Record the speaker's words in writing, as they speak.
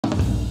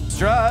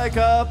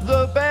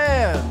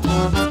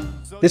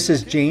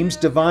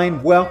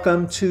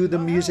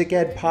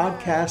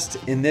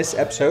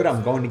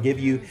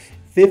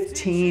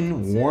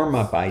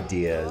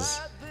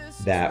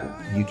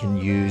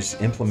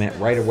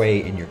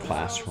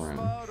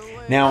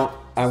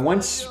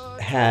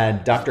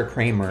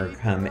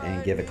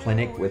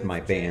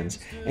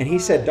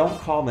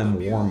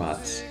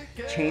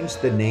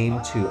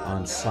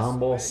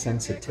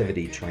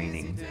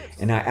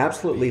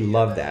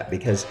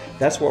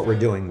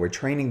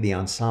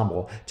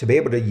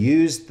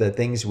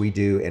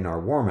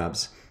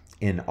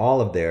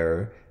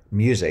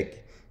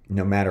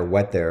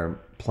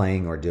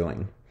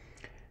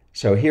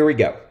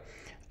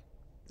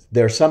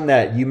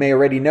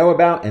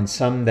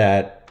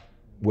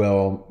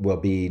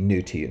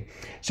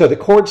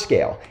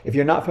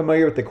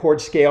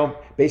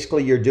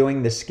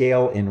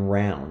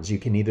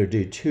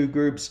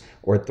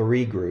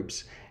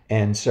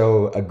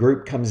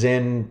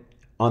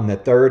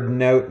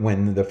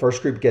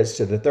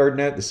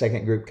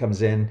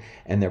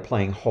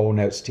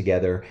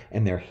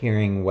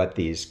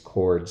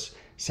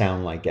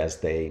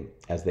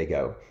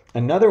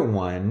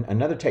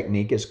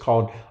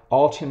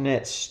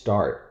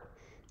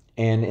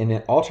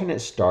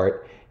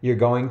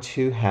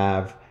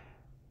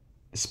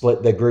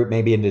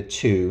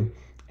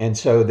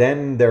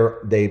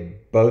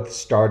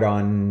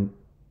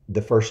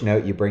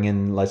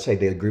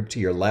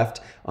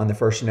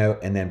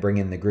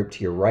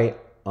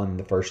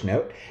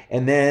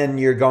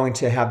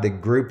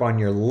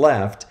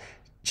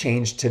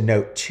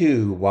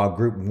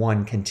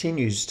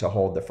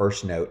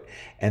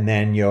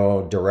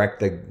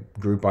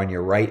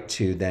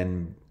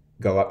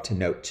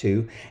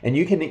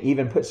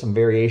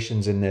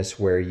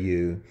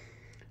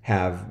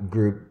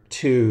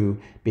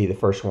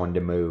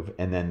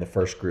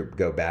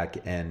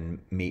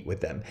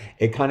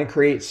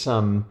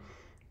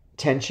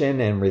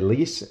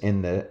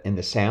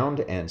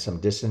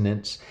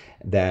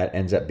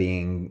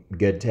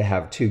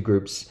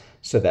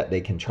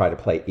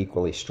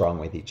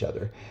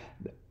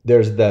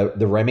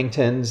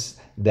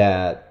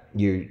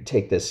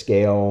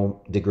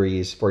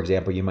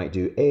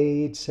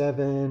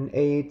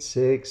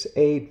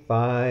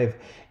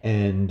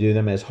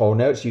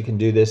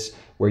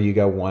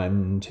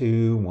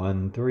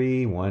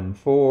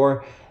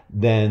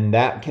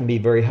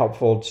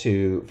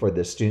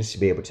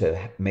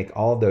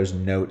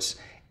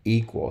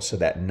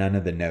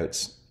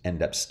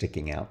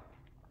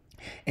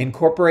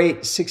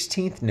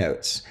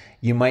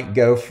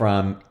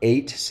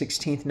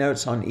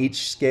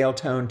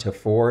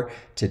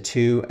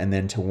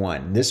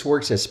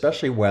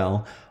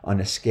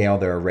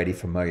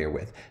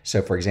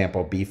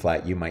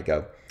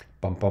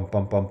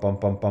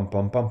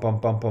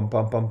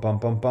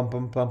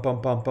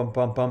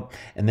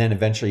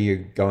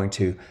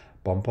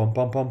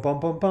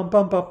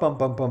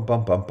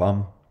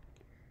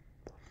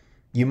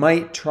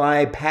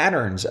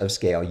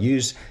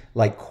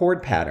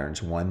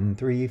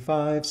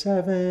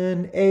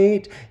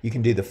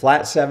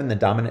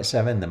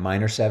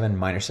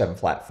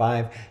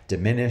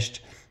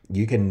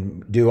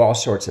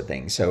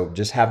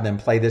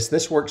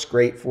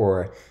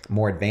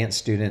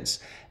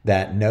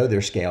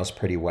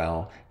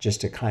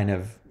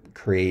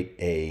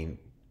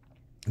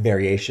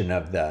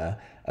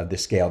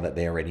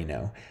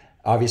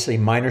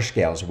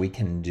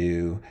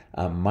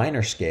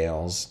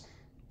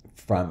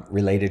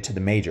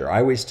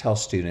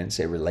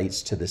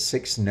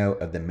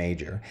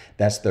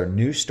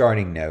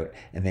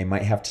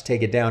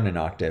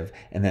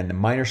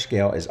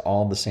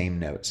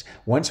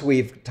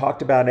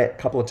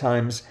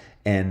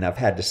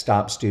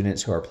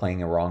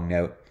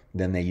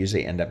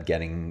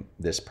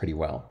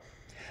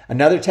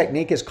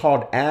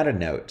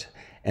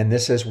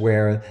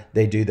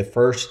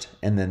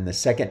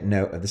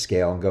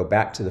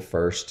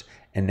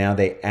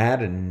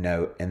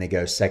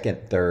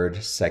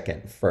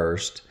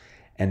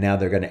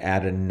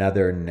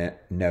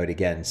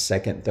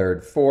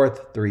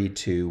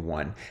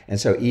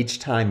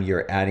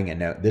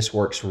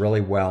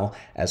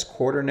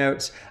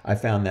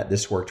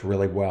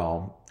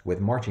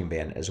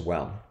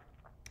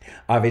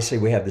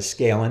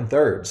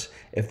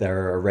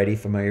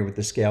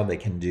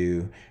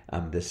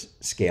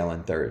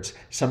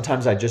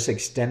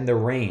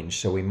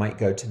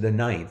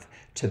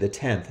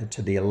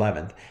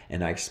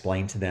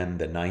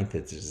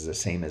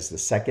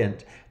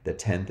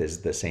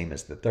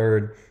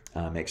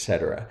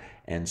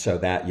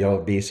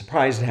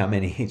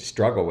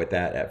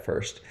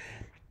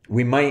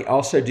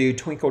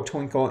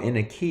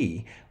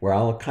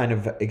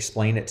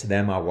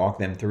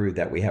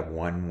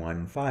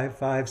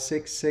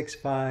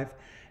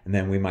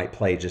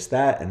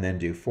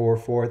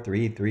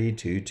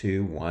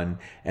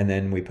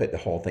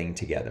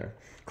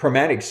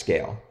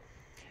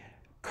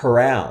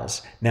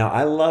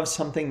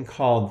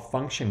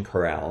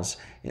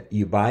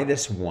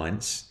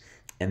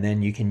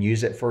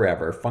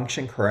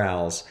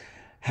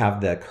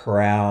have the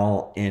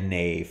chorale in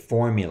a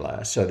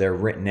formula. So they're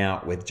written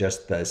out with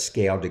just the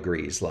scale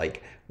degrees,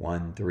 like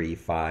 1, 3,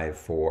 5,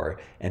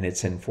 4, and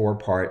it's in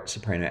 4-part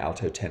soprano,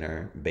 alto,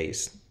 tenor,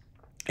 bass.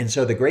 And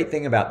so the great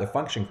thing about the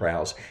function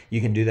chorales, you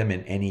can do them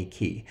in any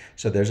key.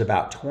 So there's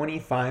about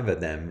 25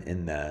 of them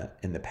in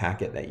the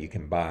packet that you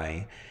can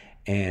buy,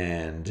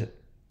 and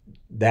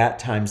that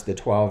times the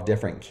 12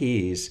 different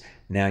keys,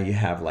 now you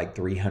have like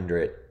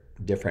 300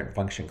 different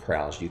function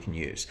chorales you can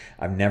use.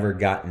 I've never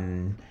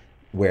gotten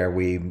where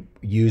we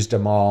used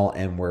them all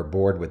and we're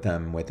bored with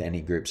them with any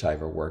groups I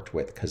ever worked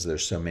with, because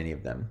there's so many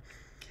of them.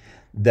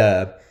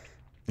 The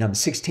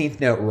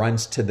 16th note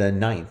runs to the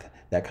 9th.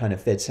 That kind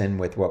of fits in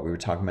with what we were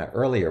talking about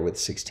earlier with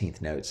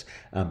 16th notes,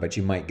 but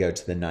you might go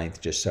to the 9th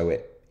just so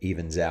it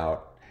evens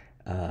out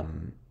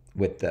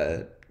with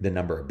the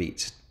number of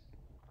beats.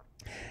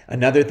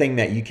 Another thing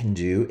that you can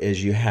do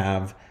is you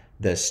have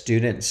the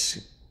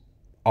students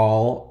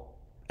all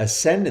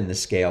ascend in the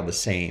scale the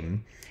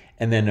same,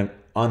 and then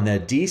on the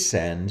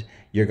descend,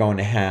 you're going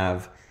to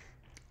have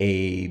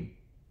a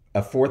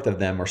fourth of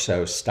them or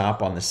so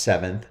stop on the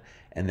 7th,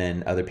 and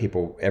then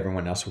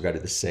everyone else will go to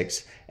the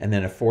 6th, and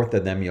then a fourth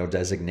of them you'll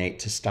designate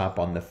to stop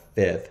on the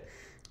 5th,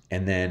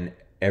 and then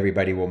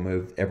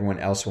everyone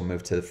else will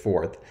move to the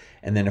 4th,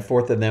 and then a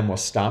fourth of them will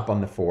stop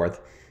on the 4th,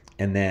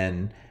 and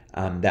then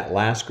that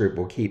last group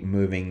will keep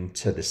moving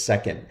to the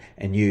 2nd,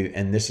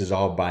 and this is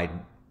all by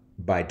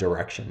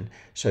direction.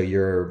 So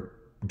you're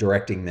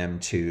directing them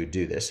to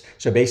do this.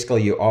 So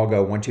basically you all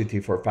go 1, 2, 3,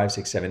 4, 5,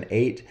 6, 7,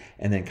 8,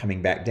 and then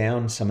coming back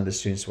down, some of the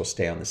students will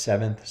stay on the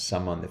 7th,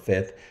 some on the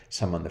 5th,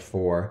 some on the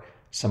 4,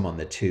 some on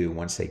the 2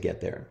 once they get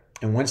there.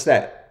 And once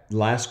that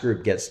last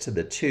group gets to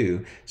the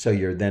 2, so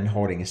you're then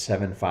holding a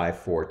 7, 5,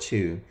 4,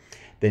 2,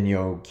 then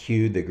you'll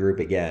cue the group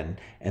again,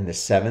 and the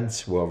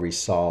 7ths will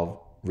resolve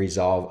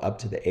up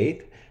to the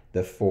 8th,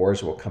 the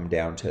 4s will come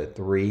down to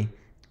 3,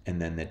 and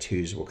then the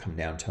 2s will come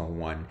down to a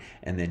 1,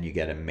 and then you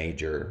get a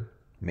major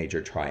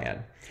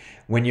triad.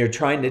 When you're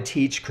trying to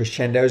teach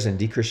crescendos and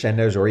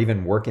decrescendos, or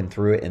even working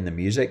through it in the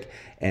music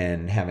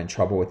and having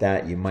trouble with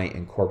that, you might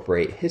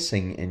incorporate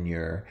hissing in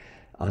your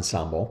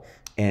ensemble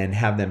and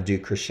have them do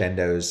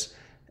crescendos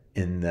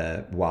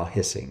while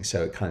hissing.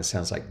 So it kind of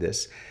sounds like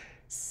this.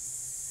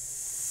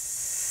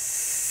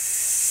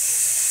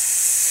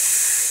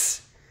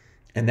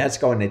 And that's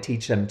going to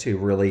teach them to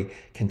really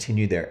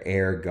continue their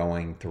air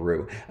going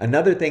through.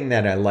 Another thing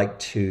that I like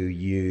to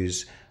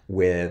use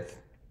with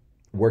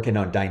working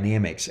on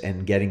dynamics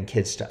and getting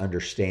kids to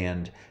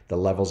understand the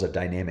levels of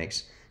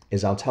dynamics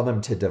is I'll tell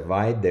them to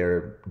divide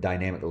their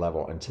dynamic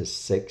level into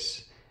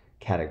 6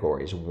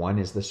 categories. 1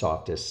 is the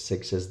softest,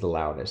 6 is the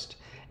loudest.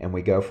 And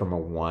we go from a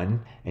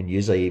 1, and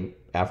usually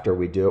after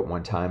we do it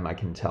one time, I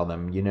can tell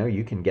them,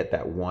 you can get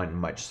that 1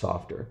 much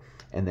softer.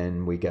 And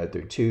then we go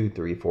through 2,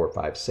 3, 4,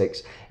 5,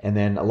 6. And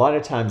then a lot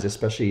of times,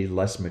 especially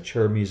less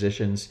mature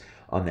musicians,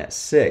 on that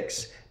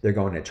 6, they're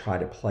going to try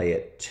to play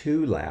it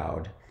too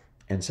loud.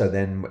 And so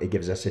then it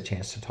gives us a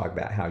chance to talk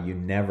about how you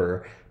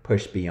never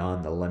push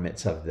beyond the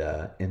limits of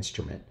the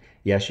instrument.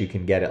 Yes, you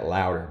can get it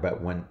louder, but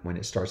when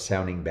it starts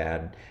sounding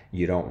bad,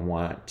 you don't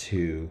want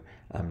to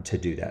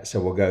do that.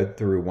 So we'll go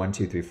through 1,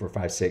 2, 3, 4,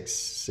 5, 6,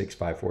 6,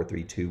 5, 4,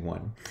 3, 2,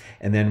 1.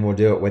 And then we'll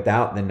do it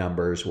without the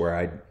numbers, where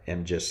I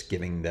am just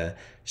giving the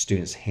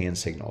students hand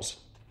signals.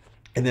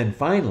 And then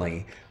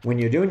finally, when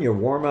you're doing your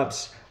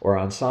warm-ups or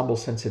ensemble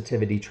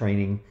sensitivity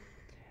training,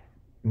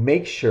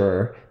 make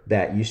sure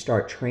that you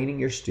start training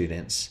your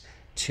students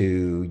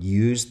to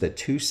use the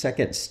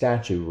 2-second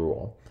statue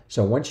rule.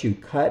 So once you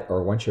cut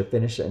or once you're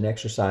finished an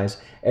exercise,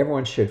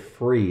 everyone should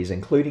freeze,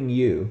 including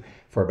you,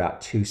 for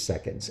about 2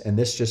 seconds. And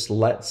this just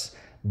lets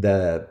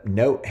the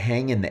note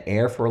hang in the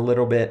air for a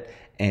little bit.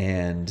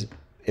 And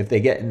if they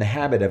get in the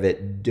habit of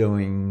it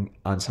doing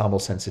ensemble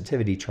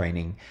sensitivity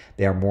training,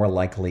 they are more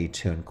likely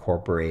to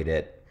incorporate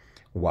it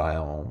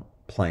while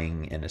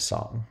playing in a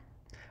song.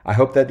 I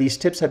hope that these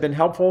tips have been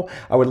helpful.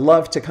 I would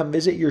love to come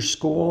visit your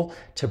school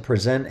to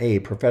present a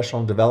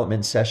professional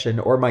development session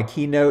or my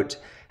keynote,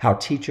 How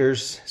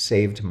Teachers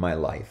Saved My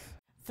Life.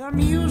 The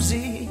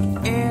Music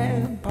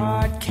Ed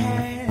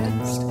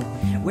Podcast,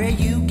 where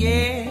you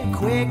get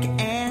quick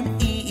and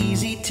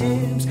easy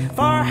tips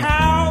for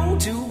how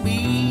to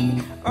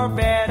be a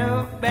better